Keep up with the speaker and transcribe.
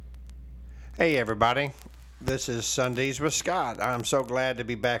Hey, everybody. This is Sundays with Scott. I'm so glad to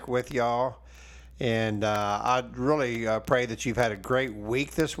be back with y'all. And I really pray that you've had a great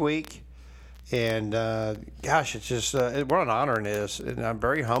week this week. And gosh, it's just what an honor it is. And I'm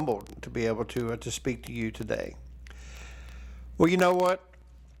very humbled to be able to speak to you today. Well, you know what?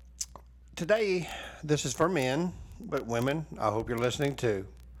 Today, this is for men, but women, I hope you're listening too.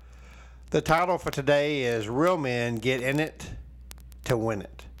 The title for today is Real Men Get in It to Win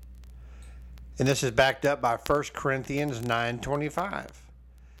It. And this is backed up by 1 Corinthians 9:25.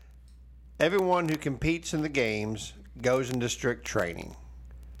 Everyone who competes in the games goes into strict training.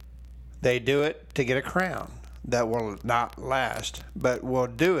 They do it to get a crown that will not last, but will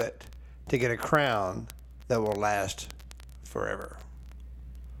do it to get a crown that will last forever.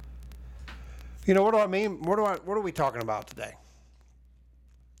 You know, what do I mean? What are we talking about today?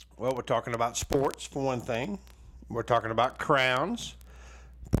 Well, we're talking about sports for one thing. We're talking about crowns,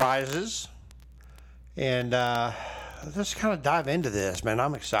 prizes, and let's kind of dive into this, man.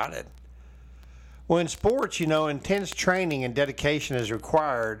 I'm excited. Well, in sports, intense training and dedication is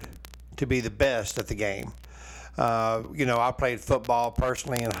required to be the best at the game. I played football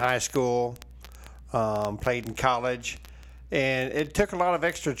personally in high school, played in college, and it took a lot of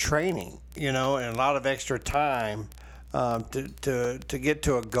extra training, and a lot of extra time to get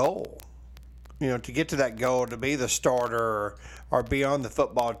to a goal. To get to that goal, to be the starter or be on the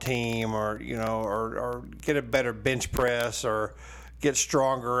football team or get a better bench press or get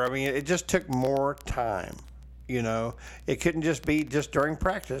stronger. I mean, it just took more time. It couldn't just be just during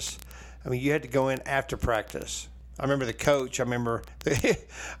practice. I mean, you had to go in after practice. I remember the coach. I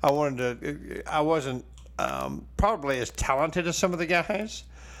wasn't probably as talented as some of the guys,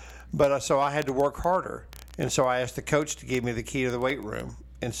 but so I had to work harder. And so I asked the coach to give me the key to the weight room.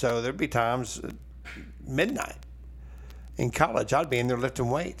 And so there'd be times at midnight in college, I'd be in there lifting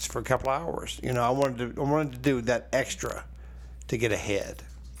weights for a couple of hours. I wanted to do that extra to get ahead.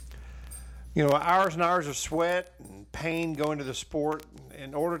 Hours and hours of sweat and pain go into the sport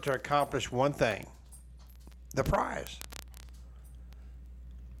in order to accomplish one thing: the prize.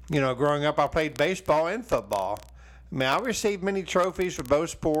 Growing up, I played baseball and football. I received many trophies for both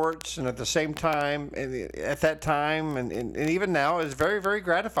sports, and at the same time, at that time, and even now, it's very, very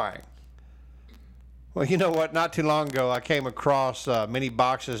gratifying. Well, you know what? Not too long ago, I came across many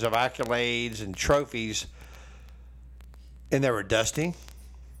boxes of accolades and trophies, and they were dusty,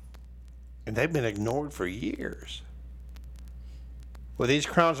 and they've been ignored for years. Well, these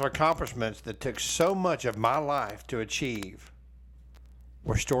crowns of accomplishments that took so much of my life to achieve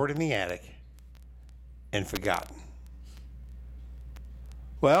were stored in the attic and forgotten.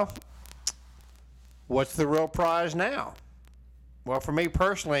 Well, what's the real prize now? Well, for me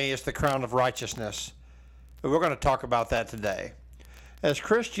personally, it's the crown of righteousness. We're going to talk about that today. As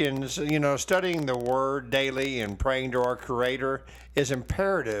Christians, studying the Word daily and praying to our Creator is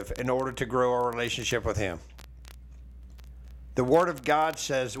imperative in order to grow our relationship with Him. The Word of God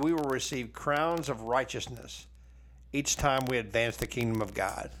says we will receive crowns of righteousness each time we advance the kingdom of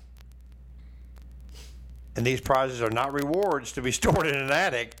God. And these prizes are not rewards to be stored in an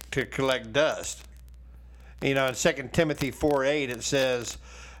attic to collect dust. In 2 Timothy 4:8 it says,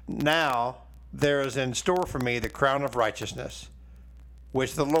 "Now there is in store for me the crown of righteousness,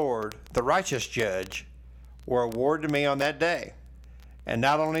 which the Lord, the righteous judge, will award to me on that day, and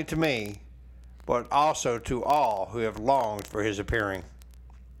not only to me, but also to all who have longed for his appearing."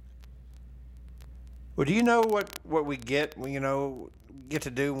 Well, do you know what we get to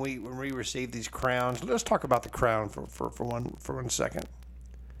do when we receive these crowns? Let's talk about the crown for one second.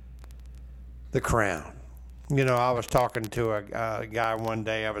 The crown. I was talking to a guy one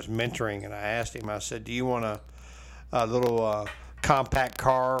day I was mentoring, and I asked him, I said, "Do you want a little compact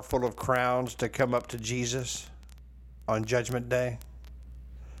car full of crowns to come up to Jesus on Judgment Day?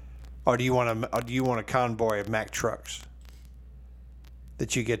 Or do you want a convoy of Mack trucks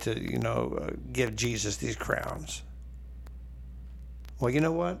that you get to, give Jesus these crowns?" Well, you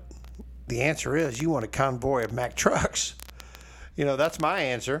know what? The answer is you want a convoy of Mack trucks. That's my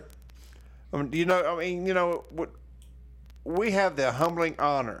answer. We have the humbling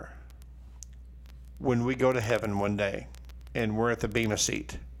honor when we go to heaven one day and we're at the Bema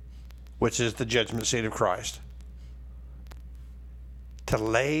seat, which is the judgment seat of Christ, to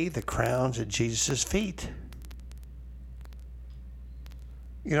lay the crowns at Jesus' feet.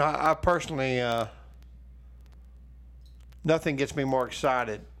 I personally, nothing gets me more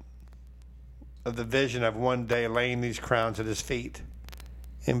excited of the vision of one day laying these crowns at his feet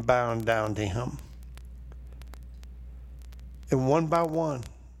and bowing down to him. And one by one,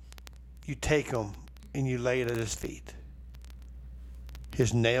 you take them and you lay it at his feet.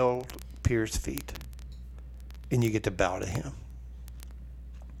 His nailed pierced feet, and you get to bow to him.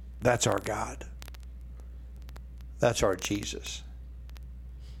 That's our God. That's our Jesus.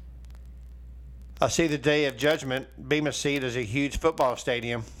 I see the day of judgment. Bema Seat is a huge football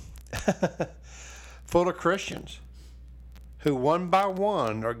stadium full of Christians who one by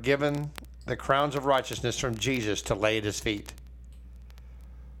one are given the crowns of righteousness from Jesus to lay at his feet.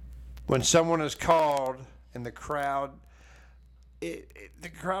 When someone is called in the crowd, the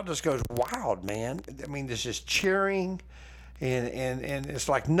crowd just goes wild, man. I mean, there's just cheering, and it's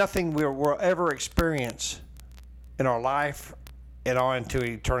like nothing we'll ever experience in our life and on into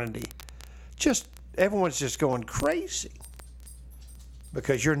eternity. Just everyone's just going crazy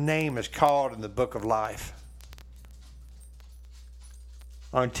because your name is called in the book of life.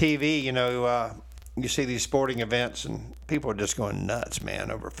 On TV, you see these sporting events and people are just going nuts, man,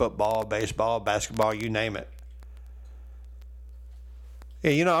 over football, baseball, basketball, you name it.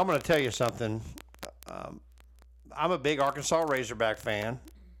 Yeah, I'm going to tell you something. I'm a big Arkansas Razorback fan,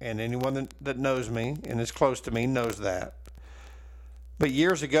 and anyone that knows me and is close to me knows that. But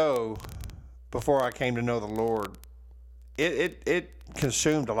years ago, before I came to know the Lord, it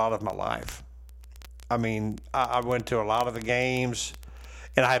consumed a lot of my life. I mean, I went to a lot of the games,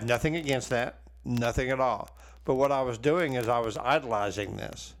 and I have nothing against that, nothing at all. But what I was doing is I was idolizing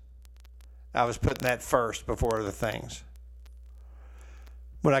this. I was putting that first before other things.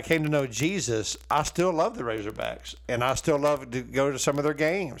 When I came to know Jesus, I still love the Razorbacks, and I still love to go to some of their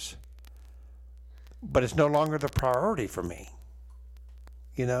games. But it's no longer the priority for me.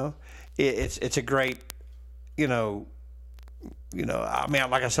 It's a great, I mean,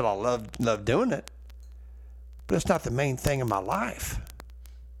 like I said, I love doing it, but it's not the main thing in my life.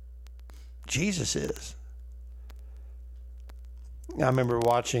 Jesus is. I remember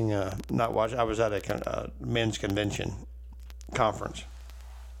I was at a men's convention conference,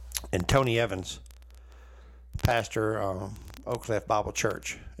 and Tony Evans, pastor, Oak Cliff Bible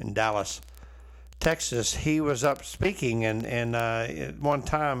Church in Dallas, Texas, he was up speaking, and at one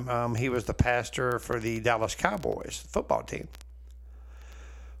time he was the pastor for the Dallas Cowboys football team.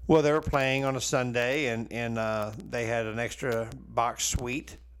 Well, they were playing on a Sunday, and they had an extra box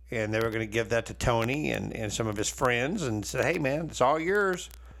suite, and they were going to give that to Tony and some of his friends, and said, "Hey, man, it's all yours."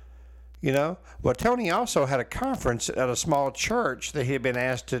 Well, Tony also had a conference at a small church that he had been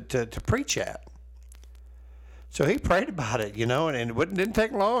asked to preach at. So he prayed about it, and it didn't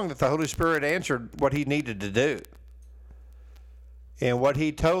take long that the Holy Spirit answered what he needed to do. And what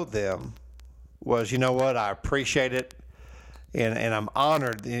he told them was, I appreciate it, and I'm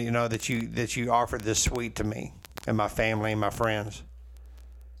honored, that you offered this suite to me and my family and my friends.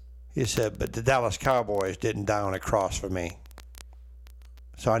 He said, but the Dallas Cowboys didn't die on a cross for me.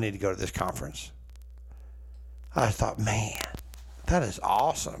 So I need to go to this conference. I thought, man, that is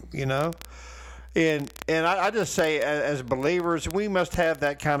awesome, And I just say, as believers, we must have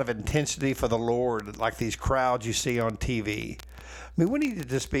that kind of intensity for the Lord, like these crowds you see on TV. I mean, we need to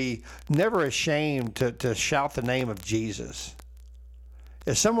just be never ashamed to shout the name of Jesus.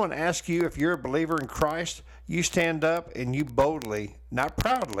 If someone asks you if you're a believer in Christ, you stand up and you boldly, not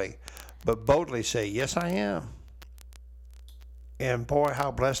proudly, but boldly say, yes, I am. And boy,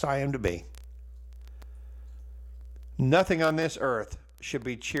 how blessed I am to be. Nothing on this earth should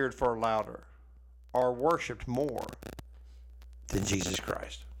be cheered for louder or worshiped more than Jesus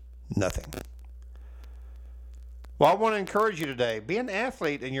Christ. Nothing. Well, I want to encourage you today. Be an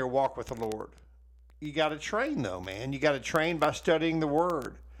athlete in your walk with the Lord. You got to train, though, man. You got to train by studying the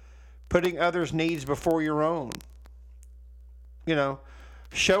Word, putting others' needs before your own.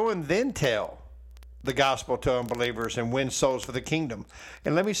 Show and then tell the gospel to unbelievers and win souls for the kingdom.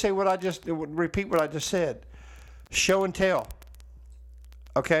 And let me say repeat what I just said. Show and tell.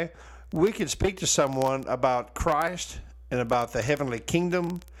 Okay? We can speak to someone about Christ and about the heavenly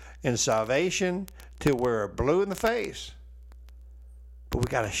kingdom and salvation till we're blue in the face. But we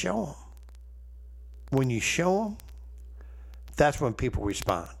got to show them. When you show them, that's when people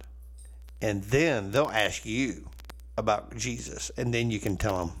respond. And then they'll ask you about Jesus, and then you can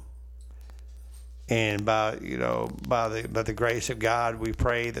tell them. And by the grace of God, we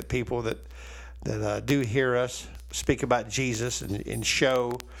pray that people that do hear us speak about Jesus and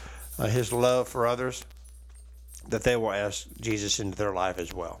show his love for others, that they will ask Jesus into their life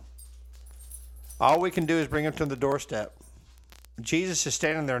as well. All we can do is bring them to the doorstep. Jesus is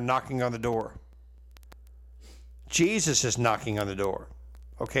standing there knocking on the door. Jesus is knocking on the door.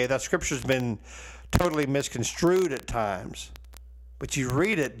 Okay, that scripture's been totally misconstrued at times. But you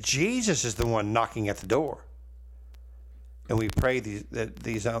read it, Jesus is the one knocking at the door. And we pray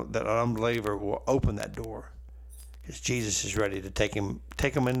that an unbeliever will open that door. because Jesus is ready to take him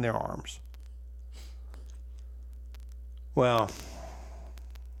in their arms. Well,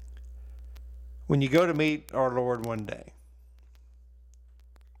 when you go to meet our Lord one day,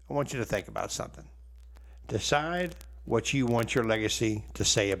 I want you to think about something. Decide what you want your legacy to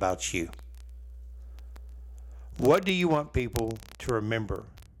say about you. What do you want people to remember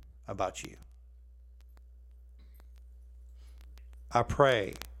about you? I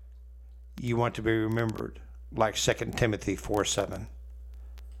pray you want to be remembered like 2 Timothy 4:7.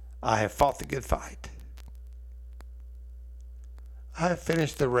 I have fought the good fight. I have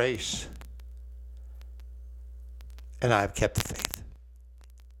finished the race. And I have kept the faith.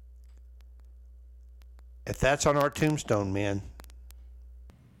 If that's on our tombstone, men,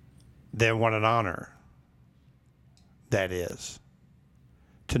 then what an honor that is.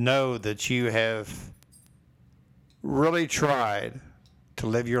 To know that you have really tried to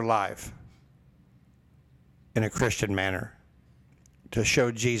live your life in a Christian manner, to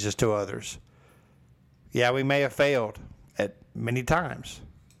show Jesus to others. Yeah, we may have failed at many times,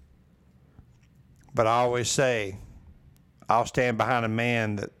 but I always say, I'll stand behind a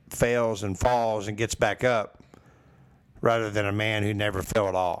man that fails and falls and gets back up rather than a man who never fell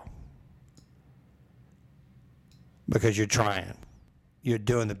at all. Because you're trying. You're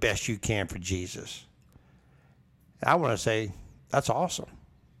doing the best you can for Jesus. I want to say, that's awesome.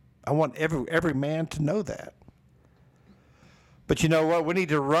 I want every man to know that. But you know what? We need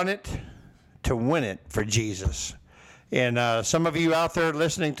to run it to win it for Jesus. And some of you out there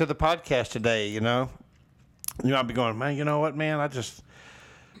listening to the podcast today, you might be going, man, you know what, man?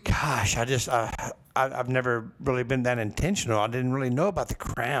 I've never really been that intentional. I didn't really know about the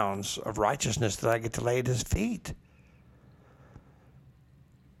crowns of righteousness that I get to lay at his feet.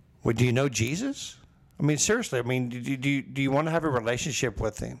 Well, do you know Jesus? I mean, seriously, do you want to have a relationship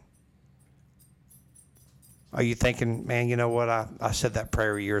with him? Are you thinking, man, you know what? I said that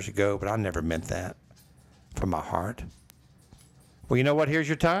prayer years ago, but I never meant that from my heart. Well, you know what? Here's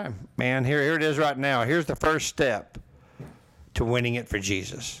your time, man. Here it is right now. Here's the first step to winning it for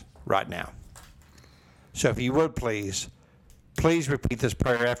Jesus right now. So if you would please repeat this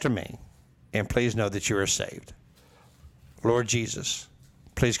prayer after me, and please know that you are saved. Lord Jesus,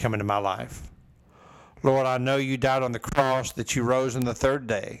 please come into my life. Lord, I know you died on the cross, that you rose on the third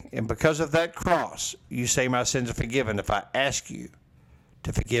day, and because of that cross, you say my sins are forgiven if I ask you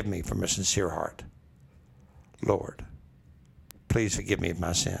to forgive me from a sincere heart. Lord, please forgive me of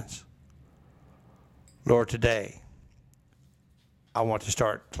my sins. Lord, today, I want to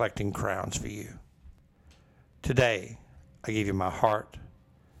start collecting crowns for you. Today, I give you my heart,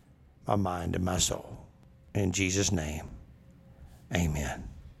 my mind, and my soul. In Jesus' name, amen.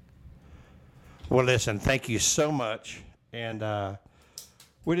 Well, listen, thank you so much. And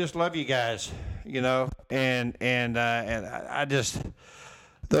we just love you guys, and I just,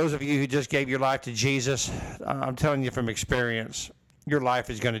 those of you who just gave your life to Jesus, I'm telling you from experience, your life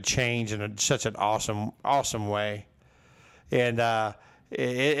is going to change in such an awesome way. And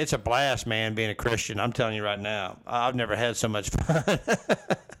it's a blast, man, being a Christian. I'm telling you right now, I've never had so much fun.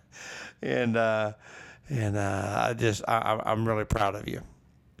 and I'm really proud of you.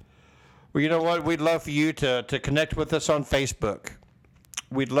 Well, you know what? We'd love for you to connect with us on Facebook.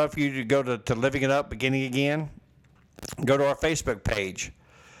 We'd love for you to go to Living It Up, Beginning Again. Go to our Facebook page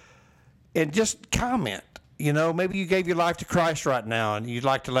and just comment. Maybe you gave your life to Christ right now and you'd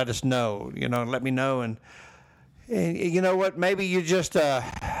like to let us know. Let me know. And you know what? Maybe you just have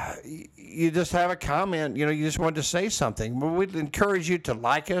a comment. You just wanted to say something. Well, we'd encourage you to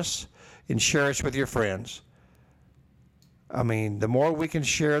like us and share us with your friends. I mean, the more we can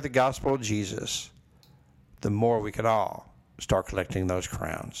share the gospel of Jesus, the more we can all start collecting those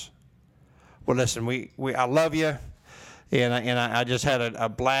crowns. Well, listen, I love you, and I just had a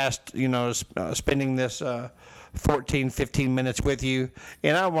blast, spending this 15 minutes with you,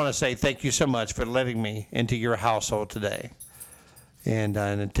 and I want to say thank you so much for letting me into your household today. And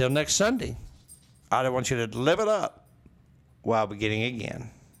until next Sunday, I want you to live it up while beginning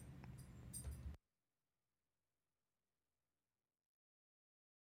again.